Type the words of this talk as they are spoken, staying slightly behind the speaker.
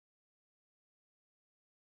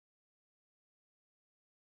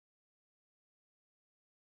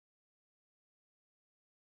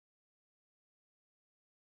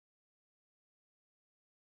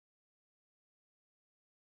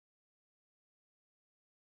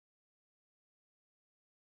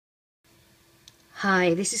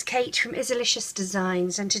Hi, this is Kate from Izzalicious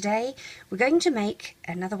Designs, and today we're going to make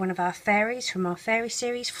another one of our fairies from our fairy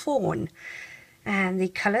series, Fawn. And the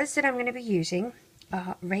colours that I'm going to be using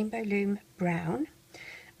are Rainbow Loom Brown.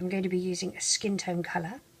 I'm going to be using a skin tone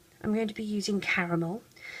colour. I'm going to be using caramel.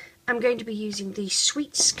 I'm going to be using the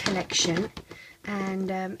Sweets collection,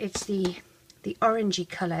 and it's the orangey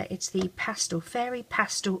colour. It's the fairy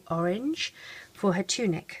pastel orange for her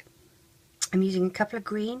tunic. I'm using a couple of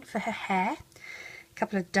green for her hair, a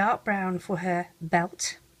couple of dark brown for her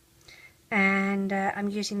belt, and I'm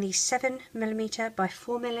using these 7mm by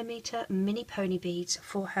 4mm mini pony beads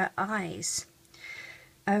for her eyes.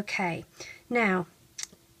 Okay, now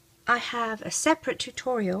I have a separate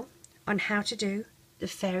tutorial on how to do the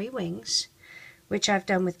fairy wings, which I've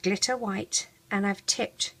done with glitter white, and I've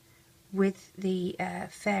tipped with the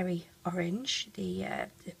fairy orange, the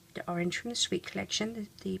orange from the Sweet collection,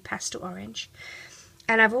 the pastel orange.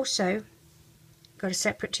 And I've also got a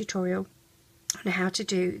separate tutorial on how to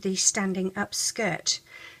do the standing up skirt,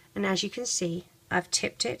 and as you can see, I've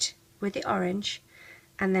tipped it with the orange,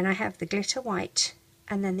 and then I have the glitter white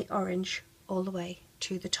and then the orange all the way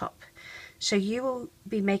to the top. So you will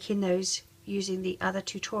be making those using the other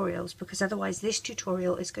tutorials, because otherwise this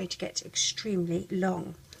tutorial is going to get extremely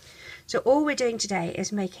long. So all we're doing today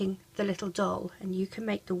is making the little doll, and you can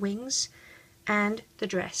make the wings and the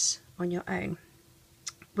dress on your own.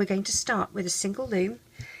 We're going to start with a single loom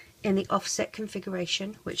in the offset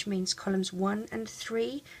configuration, which means columns 1 and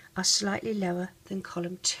 3 are slightly lower than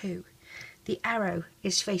column 2. The arrow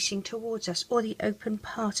is facing towards us, or the open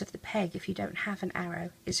part of the peg, if you don't have an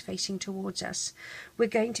arrow, is facing towards us. We're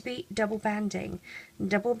going to be double banding.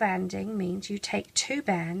 Double banding means you take 2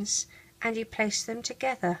 bands and you place them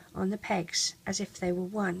together on the pegs as if they were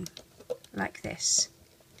one, like this.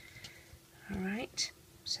 Alright,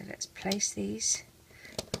 so let's place these.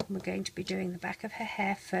 We're going to be doing the back of her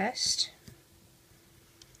hair first.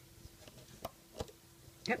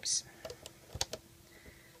 Oops.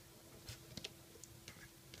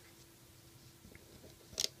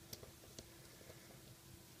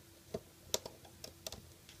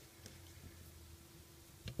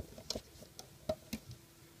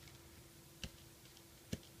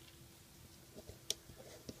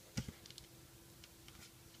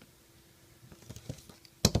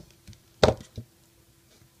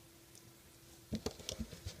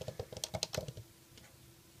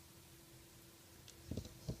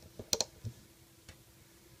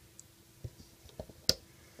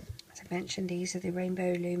 Mentioned, these are the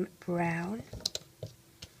Rainbow Loom Brown.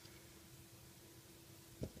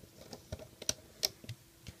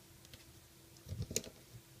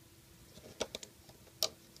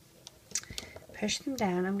 Push them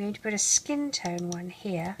down. I'm going to put a skin tone one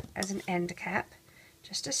here as an end cap,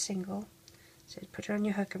 just a single. So put it on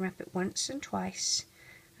your hook and wrap it once and twice,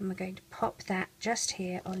 and we're going to pop that just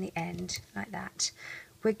here on the end like that.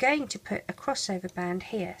 We're going to put a crossover band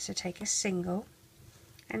here, so take a single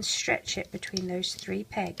and stretch it between those 3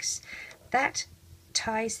 pegs. That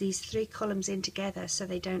ties these 3 columns in together so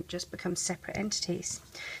they don't just become separate entities.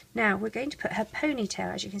 Now we're going to put her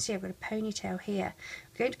ponytail. As you can see, I've got a ponytail here.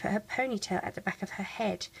 We're going to put her ponytail at the back of her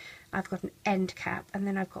head. I've got an end cap, and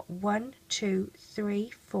then I've got 1, 2,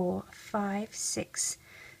 3, 4, 5, 6,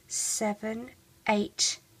 7,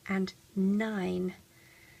 8 and 9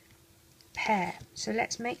 pair. So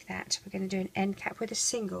let's make that. We're going to do an end cap with a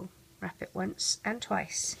single, wrap it once and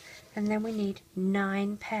twice, and then we need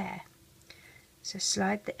 9 pair. So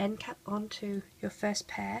slide the end cap onto your first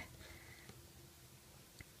pair,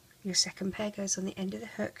 your second pair goes on the end of the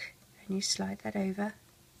hook, and you slide that over,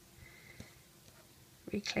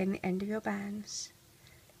 reclaim the end of your bands,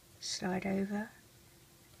 slide over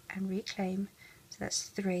and reclaim. So that's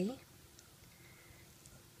 3,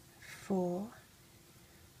 4,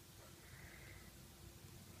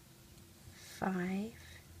 5,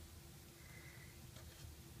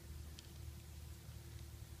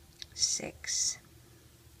 6,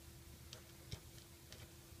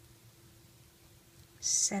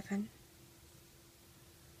 7,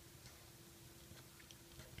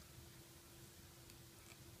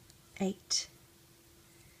 8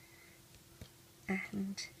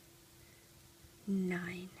 and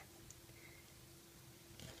 9.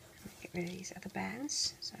 Get rid of these other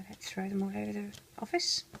bands so I don't throw them all over the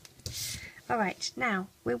office. Alright, now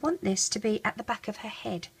we want this to be at the back of her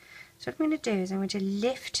head. So what I'm going to do is I'm going to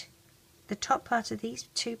lift the top part of these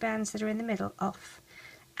 2 bands that are in the middle off,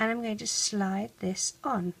 and I'm going to slide this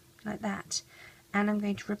on like that, and I'm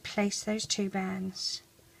going to replace those 2 bands.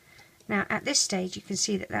 Now at this stage you can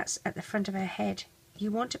see that that's at the front of her head. You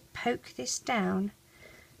want to poke this down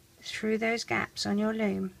through those gaps on your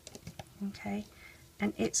loom, okay,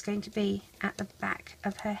 and it's going to be at the back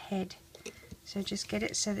of her head. So just get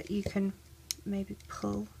it so that you can maybe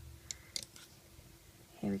pull,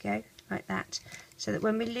 here we go, like that, so that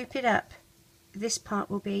when we loop it up, this part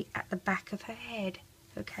will be at the back of her head.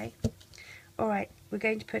 Okay, alright, we're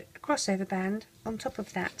going to put a crossover band on top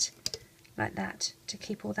of that, like that, to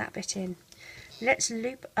keep all that bit in. Let's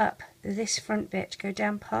loop up this front bit, go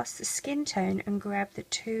down past the skin tone and grab the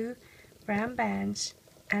 2 brown bands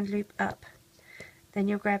and loop up. Then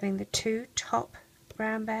you're grabbing the 2 top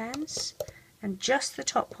brown bands, and just the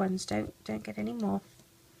top ones, don't get any more.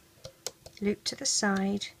 Loop to the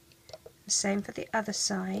side, the same for the other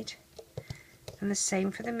side, and the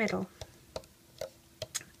same for the middle.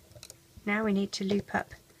 Now we need to loop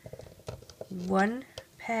up 1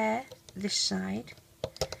 pair this side,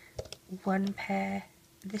 1 pair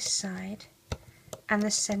this side, and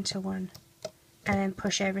the center one, and then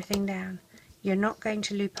push everything down. You're not going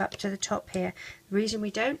to loop up to the top here. The reason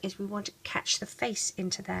we don't is we want to catch the face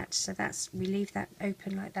into that, so we leave that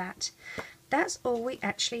open like that. That's all we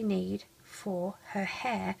actually need for her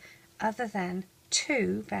hair, other than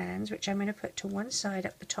 2 bands, which I'm going to put to one side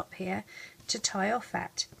up the top here to tie off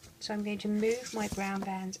at. So I'm going to move my brown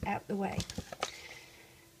bands out the way.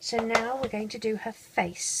 So now we're going to do her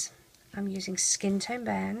face. I'm using skin tone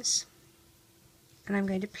bands, and I'm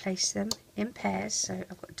going to place them in pairs, so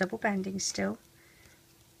I've got double banding still,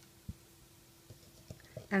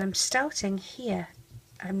 and I'm starting here.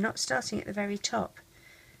 I'm not starting at the very top,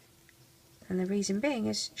 and the reason being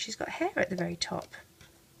is she's got hair at the very top.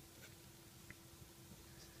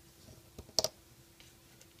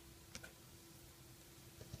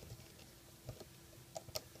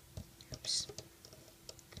 Oops.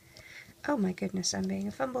 Oh my goodness, I'm being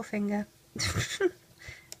a fumble finger.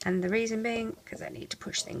 And the reason being, because I need to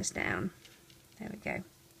push things down. There we go.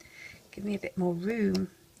 Give me a bit more room.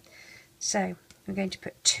 So I'm going to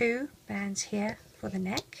put 2 bands here for the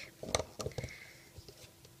neck.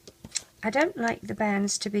 I don't like the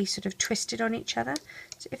bands to be sort of twisted on each other.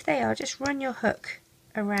 So if they are, just run your hook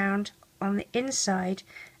around on the inside,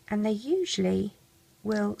 and they usually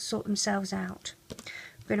will sort themselves out.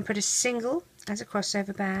 I'm going to put a single as a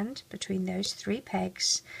crossover band between those 3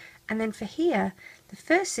 pegs. And then for here, the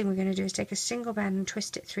first thing we're going to do is take a single band and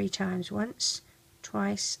twist it 3 times, once,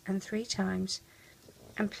 twice, and 3 times,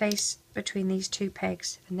 and place between these 2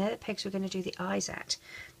 pegs. And they're the pegs we're going to do the eyes at.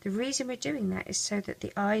 The reason we're doing that is so that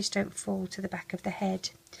the eyes don't fall to the back of the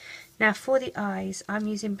head. Now for the eyes, I'm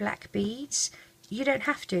using black beads. You don't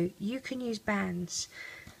have to, you can use bands.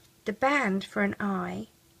 The band for an eye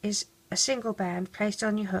is a single band placed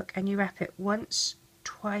on your hook, and you wrap it once,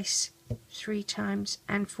 twice, 3 times,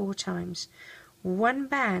 and 4 times. 1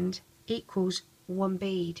 band equals 1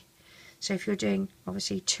 bead. So if you're doing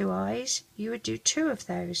obviously 2 eyes, you would do 2 of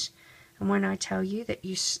those. And when I tell you that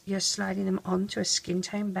you're sliding them onto a skin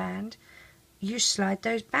tone band, you slide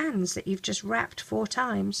those bands that you've just wrapped 4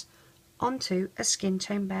 times onto a skin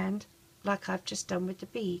tone band, like I've just done with the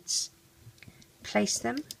beads. Place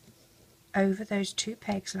them over those 2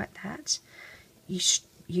 pegs like that.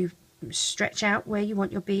 You stretch out where you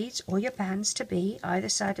want your beads or your bands to be, either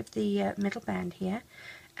side of the middle band here,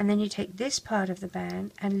 and then you take this part of the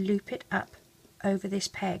band and loop it up over this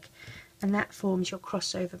peg, and that forms your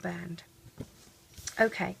crossover band.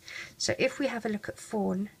 Okay, so if we have a look at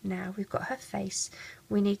Fawn now, we've got her face.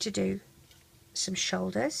 We need to do some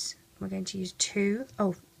shoulders. We're going to use 2.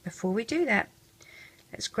 Oh, before we do that,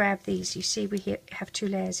 let's grab these. You see we have 2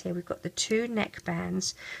 layers here. We've got the 2 neck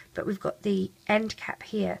bands, but we've got the end cap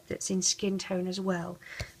here that's in skin tone as well.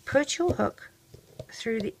 Put your hook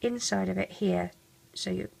through the inside of it here, so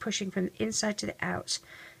you're pushing from the inside to the out,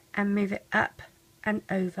 and move it up and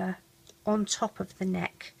over on top of the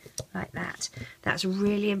neck like that. That's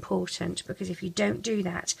really important, because if you don't do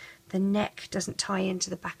that, the neck doesn't tie into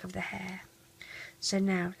the back of the hair. So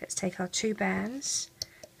now let's take our 2 bands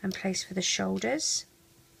and place for the shoulders,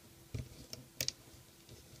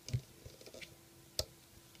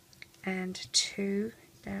 and 2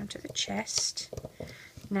 down to the chest.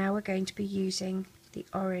 Now we're going to be using the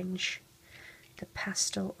orange, the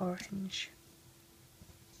pastel orange.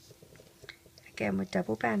 Again, we're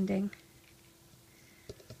double banding.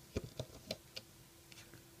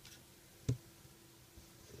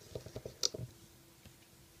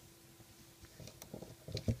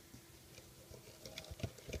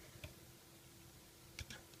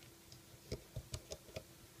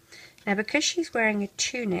 Now because she's wearing a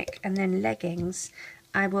tunic and then leggings,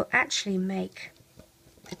 I will actually make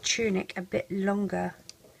the tunic a bit longer.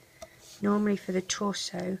 Normally for the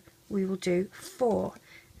torso we will do 4.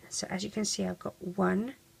 So as you can see, I've got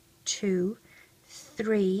 1, 2,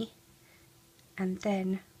 3 and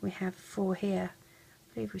then we have 4 here.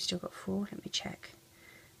 I believe we've still got 4. Let me check.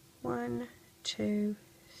 1, 2,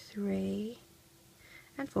 3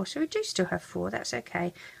 and 4. So we do still have 4. That's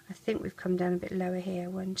okay. I think we've come down a bit lower here.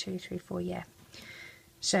 1, 2, 3, 4. Yeah.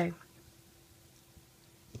 So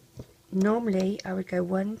normally I would go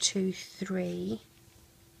 1, 2, 3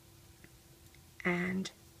 and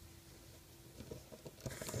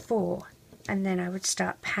 4, and then I would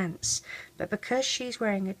start pants. But because she's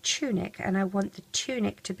wearing a tunic and I want the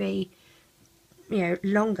tunic to be, you know,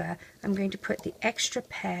 longer, I'm going to put the extra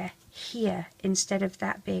pair here instead of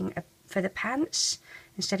that being for the pants.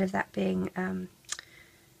 Instead of that being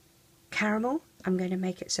caramel, I'm going to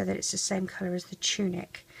make it so that it's the same colour as the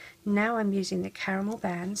tunic. Now I'm using the caramel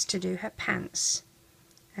bands to do her pants,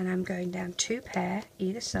 and I'm going down 2 pair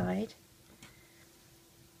either side.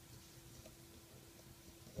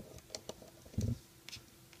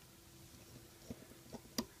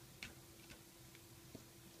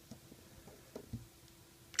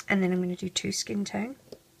 And then I'm going to do 2 skin tone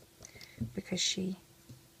because she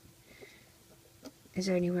is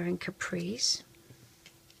only wearing capris.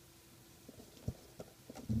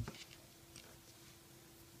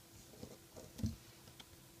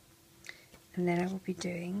 And then I will be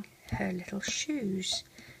doing her little shoes.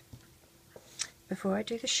 Before I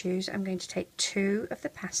do the shoes, I'm going to take 2 of the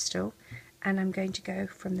pastel and I'm going to go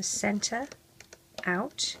from the centre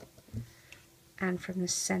out and from the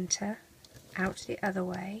centre out the other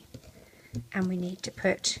way, and we need to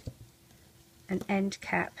put an end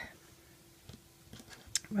cap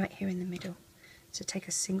right here in the middle. So take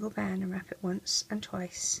a single band and wrap it once and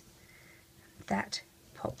twice. That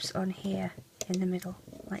pops on here in the middle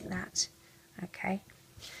like that. Okay,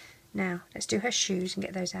 now let's do her shoes and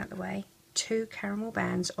get those out of the way. 2 caramel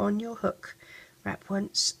bands on your hook, wrap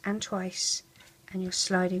once and twice, and you're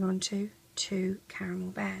sliding onto 2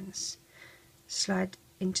 caramel bands. Slide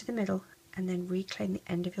into the middle and then reclaim the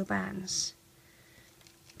end of your bands.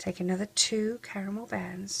 Take another 2 caramel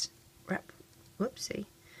bands, wrap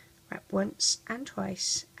once and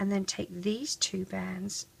twice, and then take these 2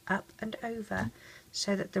 bands up and over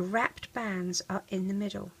so that the wrapped bands are in the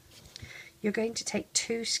middle. You're going to take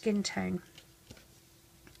 2 skin tone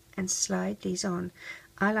and slide these on.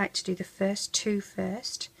 I like to do the first 2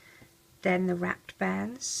 first, then the wrapped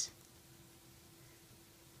bands,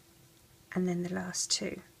 and then the last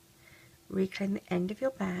 2. Reclaim the end of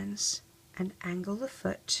your bands and angle the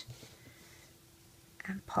foot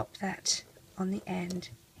and pop that on the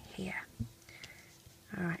end here.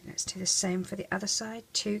 Alright, let's do the same for the other side.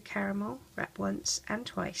 2 caramel, wrap once and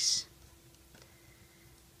twice.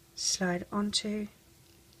 Slide onto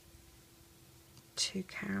 2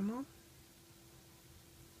 caramel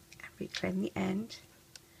and reclaim the end.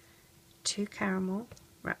 2 caramel,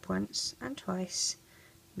 wrap once and twice.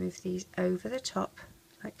 Move these over the top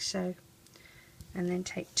like so, and then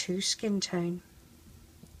take 2 skin tone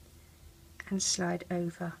and slide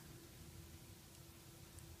over.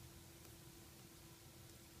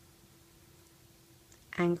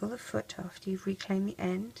 Angle the foot after you've reclaimed the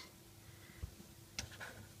end,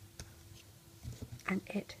 and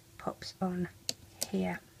it pops on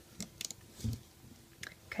here.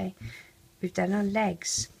 Okay, we've done our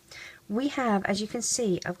legs. We have, as you can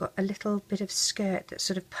see, I've got a little bit of skirt that's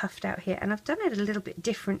sort of puffed out here, and I've done it a little bit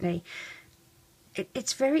differently.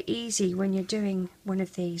 It's very easy when you're doing one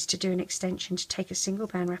of these to do an extension to take a single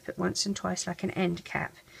band, wrap it once and twice like an end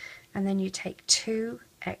cap, and then you take 2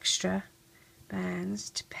 extra bands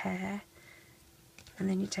to pair, and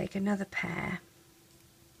then you take another pair,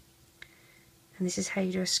 and this is how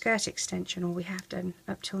you do a skirt extension, or we have done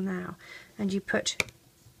up till now, and you put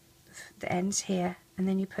the ends here and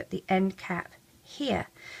then you put the end cap here.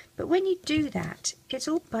 But when you do that, it's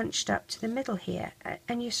all bunched up to the middle here,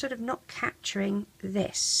 and you're sort of not capturing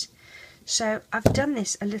this. So I've done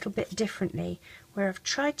this a little bit differently, where I've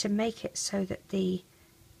tried to make it so that the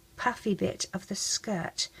puffy bit of the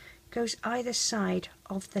skirt goes either side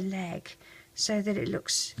of the leg, so that it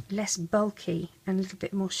looks less bulky and a little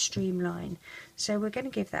bit more streamlined. So we're going to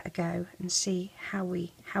give that a go and see how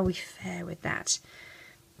we fare with that.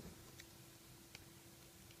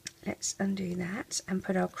 Let's undo that and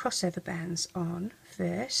put our crossover bands on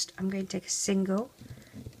first. I'm going to take a single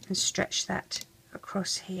and stretch that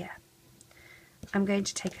across here. I'm going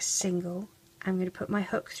to take a single, I'm going to put my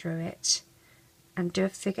hook through it and do a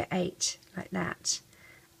figure 8 like that,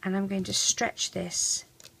 and I'm going to stretch this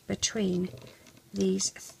between these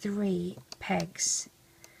 3 pegs.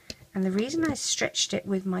 And the reason I stretched it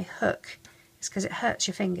with my hook is because it hurts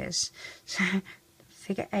your fingers. So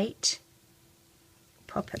figure 8,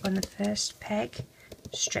 pop it on the first peg,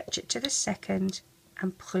 stretch it to the second,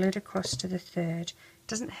 and pull it across to the third. It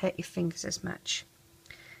doesn't hurt your fingers as much.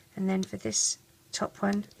 And then for this top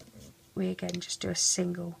one, we again just do a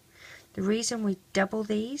single. The reason we double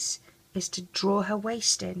these is to draw her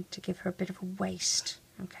waist in, to give her a bit of a waist.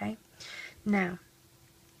 Okay, now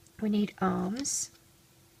we need arms.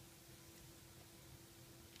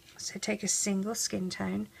 So take a single skin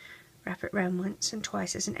tone, wrap it round once and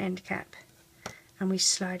twice as an end cap, and we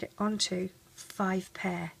slide it onto 5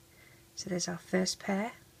 pair. So there's our first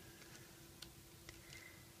pair,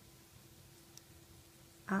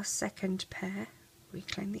 our second pair,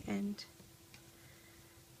 reclaim the end,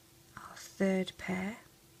 our third pair,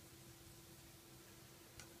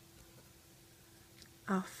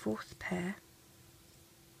 our fourth pair,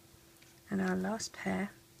 and our last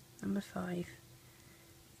pair, number 5,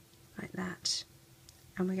 like that.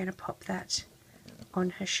 And we're going to pop that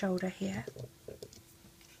on her shoulder here.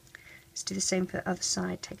 Let's do the same for the other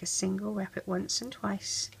side. Take a single, wrap it once and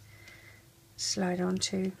twice, slide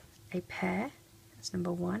onto a pair, that's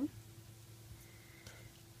number 1,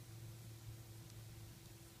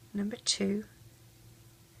 number 2,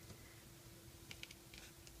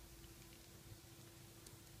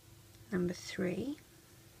 number 3,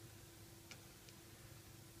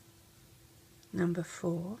 number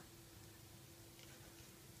 4,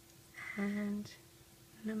 and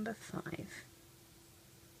number 5.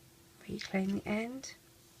 Reclaim the end,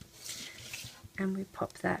 and we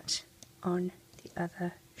pop that on the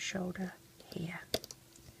other shoulder here.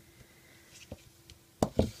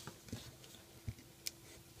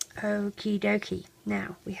 Okie dokie.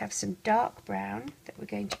 Now we have some dark brown that we're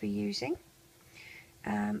going to be using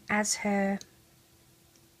as her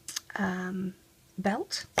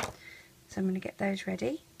belt. So I'm going to get those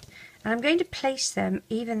ready. And I'm going to place them,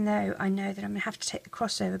 even though I know that I'm going to have to take the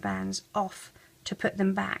crossover bands off to put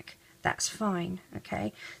them back. That's fine,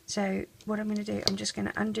 okay? So what I'm going to do, I'm just going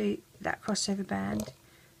to undo that crossover band,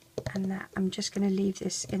 and that I'm just going to leave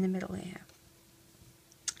this in the middle here.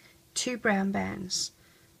 2 brown bands.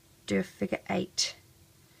 Do a figure 8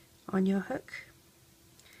 on your hook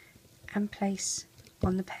and place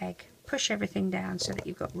on the peg. Push everything down so that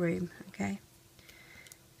you've got room, okay?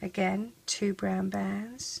 Again, 2 brown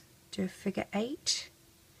bands. Do a figure 8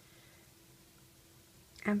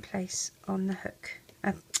 and place on the hook,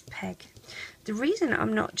 peg. The reason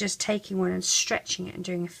I'm not just taking one and stretching it and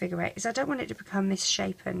doing a figure 8 is I don't want it to become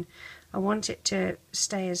misshapen. I want it to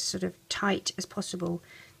stay as sort of tight as possible.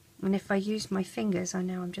 And if I use my fingers, I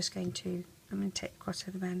know I'm going to take the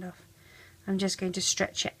crossover band off. I'm just going to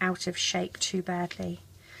stretch it out of shape too badly.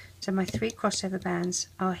 So my 3 crossover bands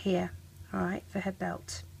are here, alright, for her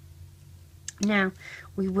belt. Now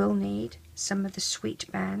we will need some of the sweet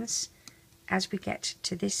bands as we get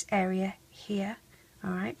to this area here,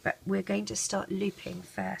 alright, but we're going to start looping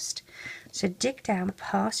first. So dig down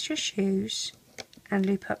past your shoes and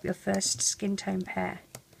loop up your first skin tone pair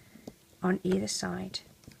on either side.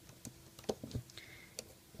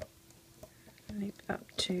 Loop up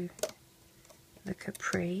to the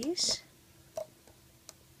capris.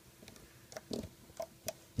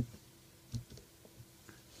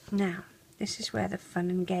 Now this is where the fun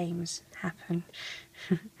and games happen.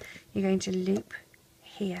 You're going to loop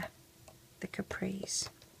here the capris.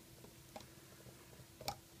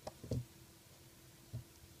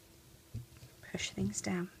 Push things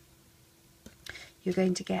down. You're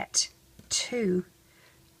going to get 2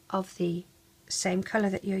 of the same colour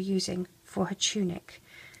that you're using for her tunic,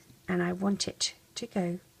 and I want it to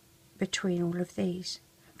go between all of these.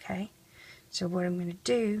 Okay, so what I'm going to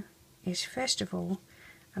do is, first of all,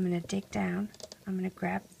 I'm going to dig down, I'm going to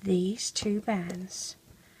grab these 2 bands,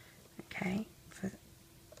 okay, for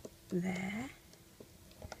there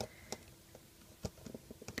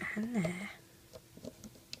and there.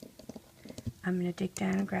 I'm going to dig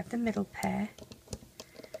down and grab the middle pair,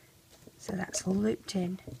 so that's all looped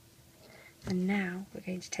in. And now we're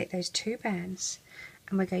going to take those 2 bands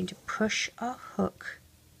and we're going to push our hook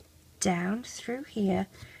down through here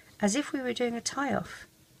as if we were doing a tie-off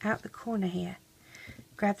out the corner here.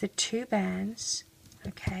 Grab the 2 bands,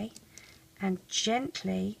 okay, and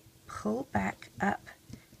gently pull back up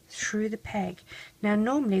through the peg. Now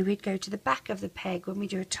normally we'd go to the back of the peg when we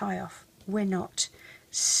do a tie-off. We're not.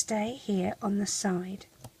 Stay here on the side.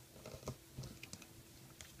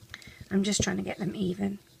 I'm just trying to get them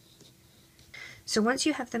even. So once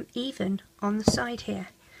you have them even on the side here,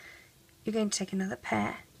 you're going to take another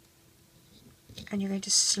pair and you're going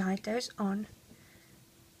to slide those on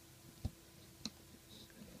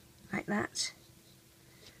like that.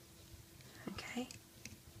 Okay.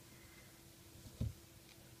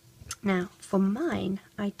 Now for mine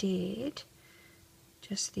I did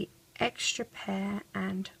just the extra pair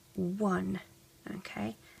and one,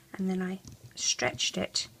 okay, and then I stretched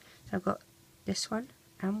it, so I've got this one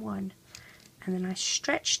and one, and then I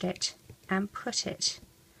stretched it and put it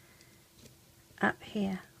up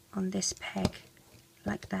here on this peg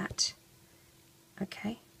like that.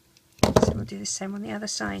 Okay, so we'll do the same on the other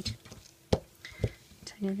side.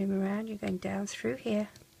 Turn your loom around, you're going down through here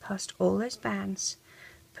past all those bands,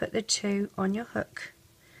 put the two on your hook,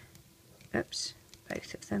 oops,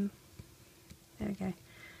 both of them, there we go,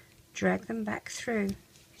 drag them back through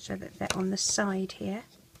so that they're on the side here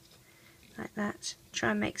like that.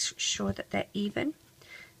 Try and make sure that they're even.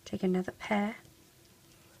 Take another pair,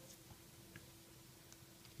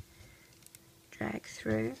 drag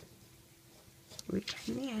through,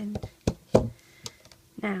 reclaim the end.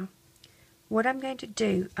 Now what I'm going to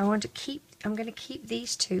do, I'm going to keep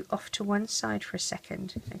these two off to one side for a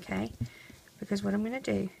second, okay, because what I'm going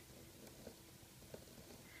to do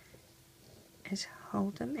is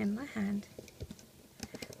hold them in my hand,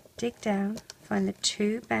 dig down, find the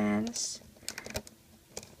two bands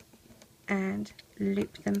and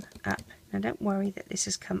loop them up. Now don't worry that this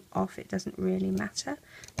has come off, it doesn't really matter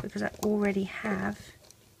because I already have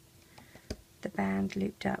the band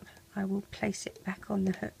looped up. I will place it back on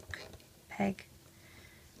the hook, peg,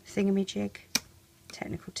 thingamajig,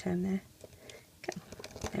 technical term there.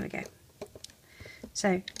 There we go.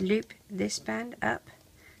 So loop this band up,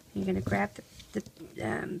 you're going to grab the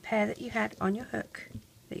pair that you had on your hook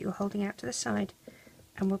that you're holding out to the side,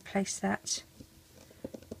 and we'll place that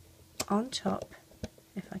on top,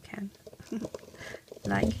 if I can,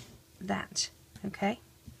 like that, okay?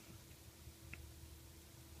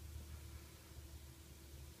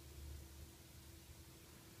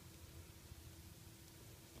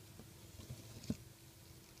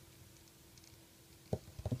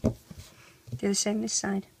 Do the same this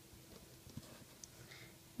side.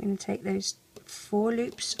 I'm going to take those 4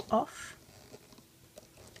 loops off,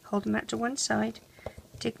 hold them out to one side,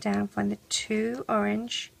 dig down, find the 2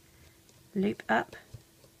 orange, loop up,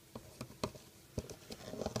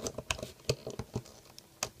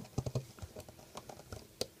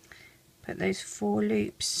 put those 4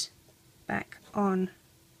 loops back on,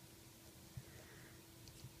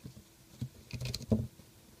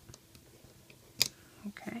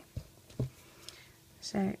 okay.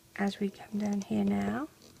 So as we come down here now,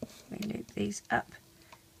 we loop these up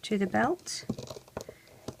to the belt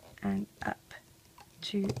and up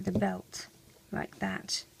to the belt like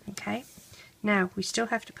that, okay. Now we still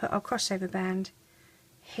have to put our crossover band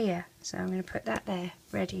here, so I'm going to put that there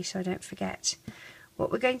ready so I don't forget.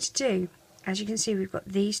 What we're going to do, as you can see, we've got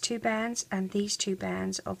these 2 bands and these 2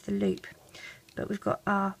 bands of the loop, but we've got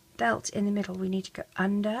our belt in the middle. We need to go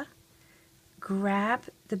under, grab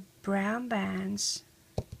the brown bands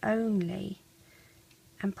only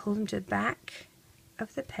and pull them to the back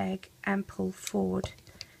of the peg and pull forward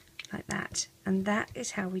like that, and that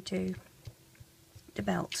is how we do the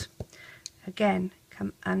belt. Again,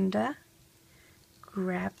 come under,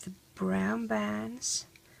 grab the brown bands,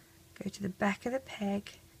 go to the back of the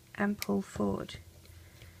peg and pull forward.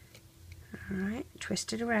 Alright,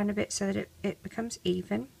 twist it around a bit so that it becomes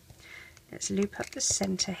even. Let's loop up the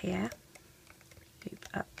centre here, loop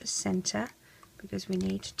up the centre, because we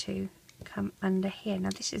need to come under here. Now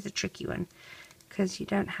this is the tricky one because you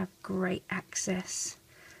don't have great access.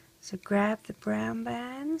 So grab the brown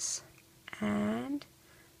bands and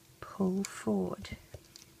pull forward.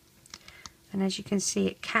 And as you can see,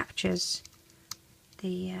 it captures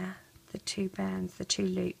the 2 bands, the 2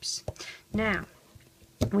 loops. Now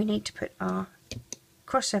we need to put our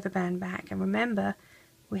crossover band back, and remember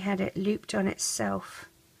we had it looped on itself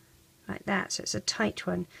like that, so it's a tight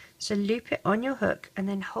one. So loop it on your hook and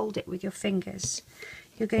then hold it with your fingers.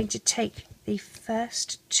 You're going to take the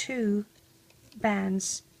first 2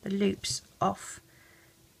 bands, the loops, off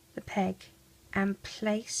the peg and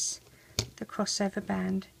place the crossover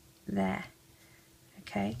band there.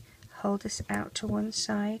 Okay, hold this out to one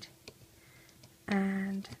side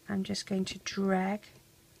and I'm just going to drag,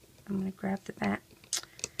 I'm going to grab the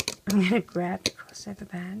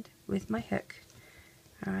crossover band with my hook,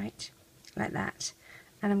 alright, like that,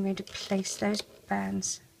 and I'm going to place those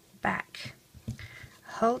bands back.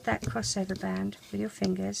 Hold that crossover band with your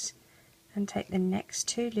fingers and take the next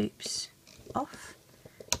 2 loops off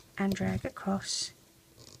and drag across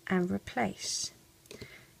and replace.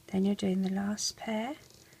 Then you're doing the last pair,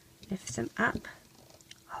 lift them up,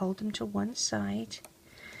 hold them to one side.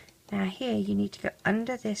 Now here you need to go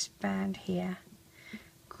under this band here,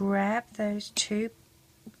 grab those 2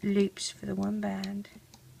 loops for the 1 band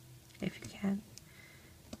if you can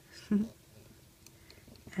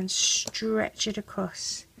and stretch it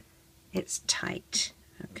across it's tight,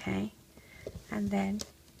 okay? And then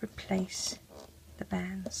replace the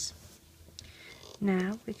bands.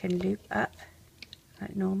 Now we can loop up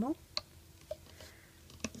like normal.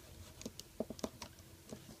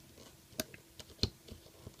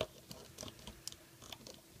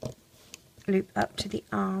 Loop up to the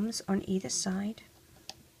arms on either side.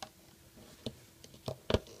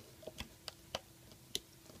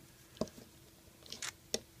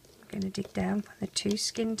 I'm going to dig down for the 2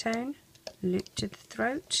 skin tone, loop to the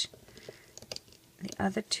throat, the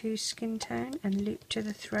other 2 skin tone and loop to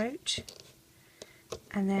the throat,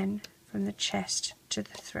 and then from the chest to the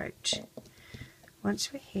throat.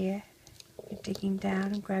 Once we're here, we're digging down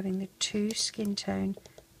and grabbing the 2 skin tone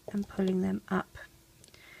and pulling them up.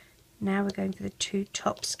 Now we're going for the 2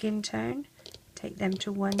 top skin tone, take them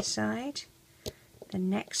to one side, the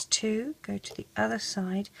next 2 go to the other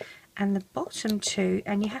side, and the bottom 2,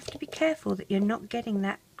 and you have to be careful that you're not getting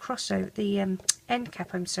that crossover, the end cap,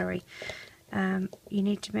 I'm sorry. You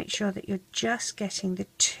need to make sure that you're just getting the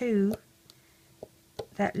 2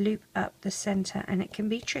 that loop up the center, and it can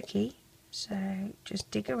be tricky, so just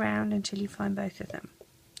dig around until you find both of them.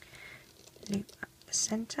 Loop up the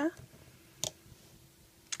center.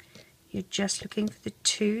 You're just looking for the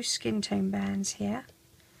 2 skin tone bands here,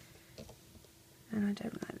 and I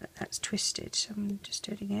don't like that that's twisted, so I'm going to just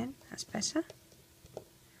do it again. That's better.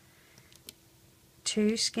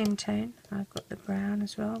 2 skin tone. I've got the brown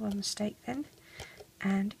as well by mistake then,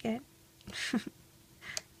 and again.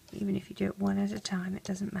 Even if you do it one at a time, it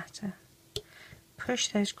doesn't matter. Push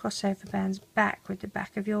those crossover bands back with the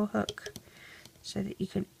back of your hook so that you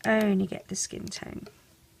can only get the skin tone.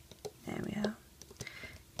 There we are.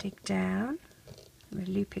 Dig down. We're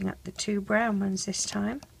looping up the 2 brown ones this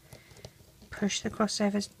time. Push the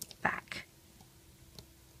crossovers back.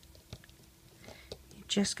 You're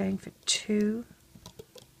just going for 2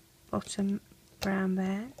 bottom brown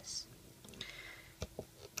bands.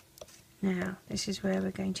 Now this is where we're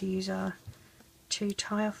going to use our 2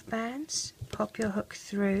 tie-off bands. Pop your hook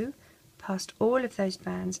through past all of those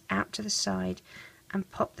bands out to the side and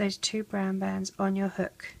pop those 2 brown bands on your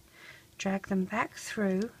hook. Drag them back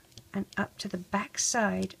through and up to the back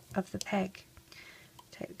side of the peg.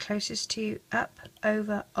 Take the closest to you, up,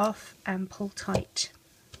 over, off, and pull tight.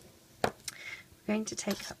 We're going to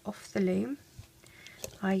take her off the loom.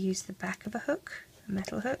 I use the back of a hook, a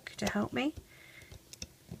metal hook, to help me,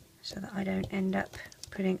 so that I don't end up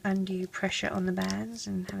putting undue pressure on the bands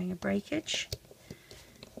and having a breakage.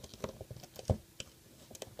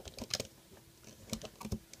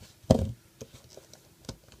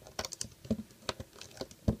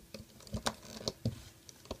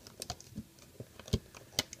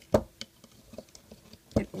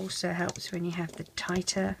 It also helps when you have the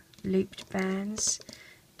tighter looped bands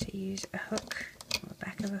to use a hook or the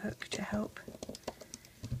back of a hook to help.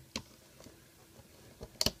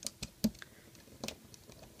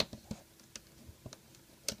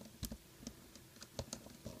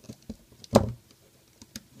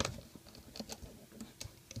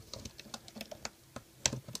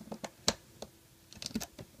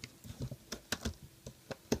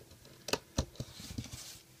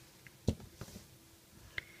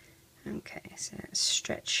 Okay, so let's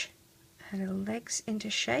stretch her little legs into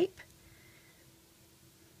shape.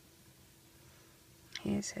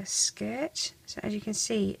 Here's her skirt. So as you can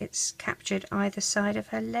see, it's captured either side of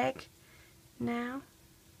her leg now.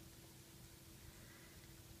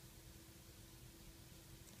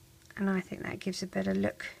 And I think that gives a better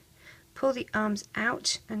look. Pull the arms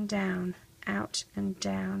out and down, out and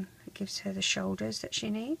down. It gives her the shoulders that she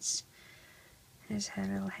needs. There's her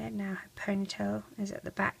little head. Now her ponytail is at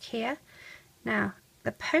the back here. Now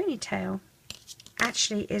the ponytail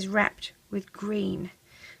actually is wrapped with green,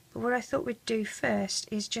 but what I thought we'd do first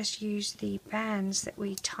is just use the bands that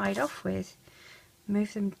we tied off with,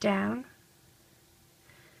 move them down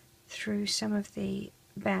through some of the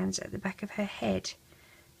bands at the back of her head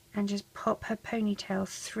and just pop her ponytail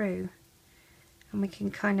through, and we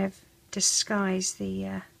can kind of disguise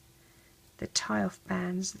the tie-off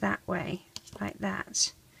bands that way, like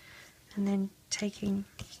that. And then taking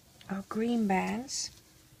our green bands,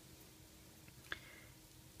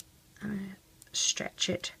 I'm going to stretch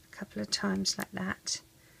it a couple of times like that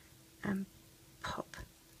and pop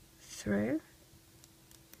through.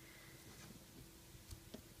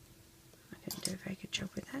 I didn't do a very good job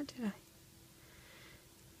with that, did I?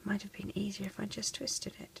 Might have been easier if I just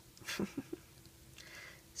twisted it.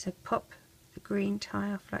 So pop the green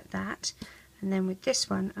tie off like that, and then with this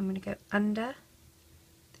one I'm going to go under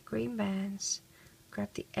the green bands, grab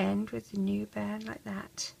the end with the new band like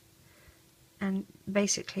that, and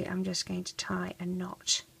basically I'm just going to tie a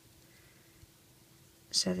knot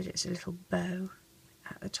so that it's a little bow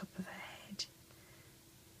at the top of her head,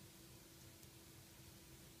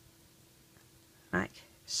 like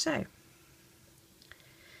so.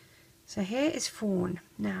 So here is Fawn.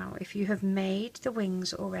 Now if you have made the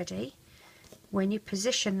wings already, when you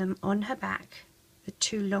position them on her back, the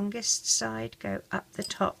two longest side go up the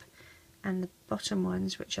top and the bottom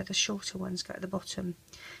ones, which are the shorter ones, go at the bottom.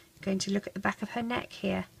 You're going to look at the back of her neck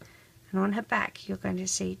here, and on her back you're going to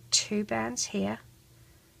see 2 bands here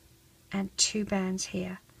and 2 bands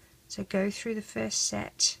here. So go through the first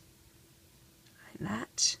set like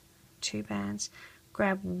that, 2 bands,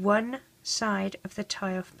 grab one side of the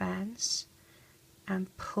tie-off bands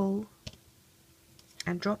and pull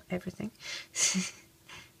and drop everything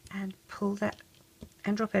and pull that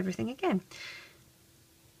and drop everything again.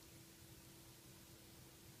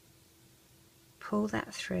 Pull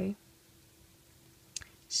that through,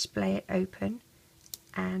 splay it open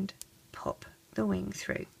and pop the wing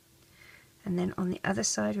through. And then on the other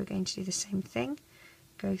side we're going to do the same thing.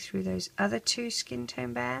 Go through those other 2 skin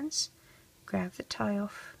tone bands, grab the tie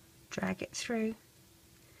off, drag it through,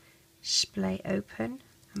 splay open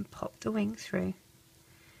and pop the wing through.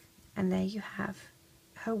 And there you have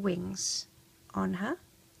her wings on her.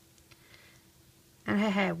 And her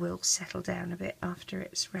hair will settle down a bit after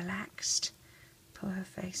it's relaxed. Pull her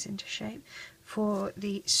face into shape. For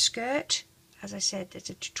the skirt, as I said, there's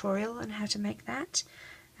a tutorial on how to make that,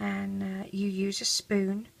 and you use a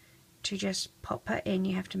spoon to just pop her in.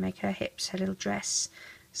 You have to make her hips, her little dress,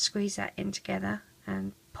 squeeze that in together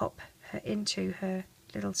and pop her into her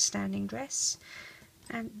little standing dress,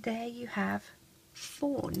 and there you have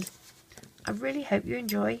Fawn. I really hope you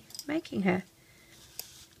enjoy making her.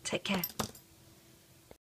 Take care.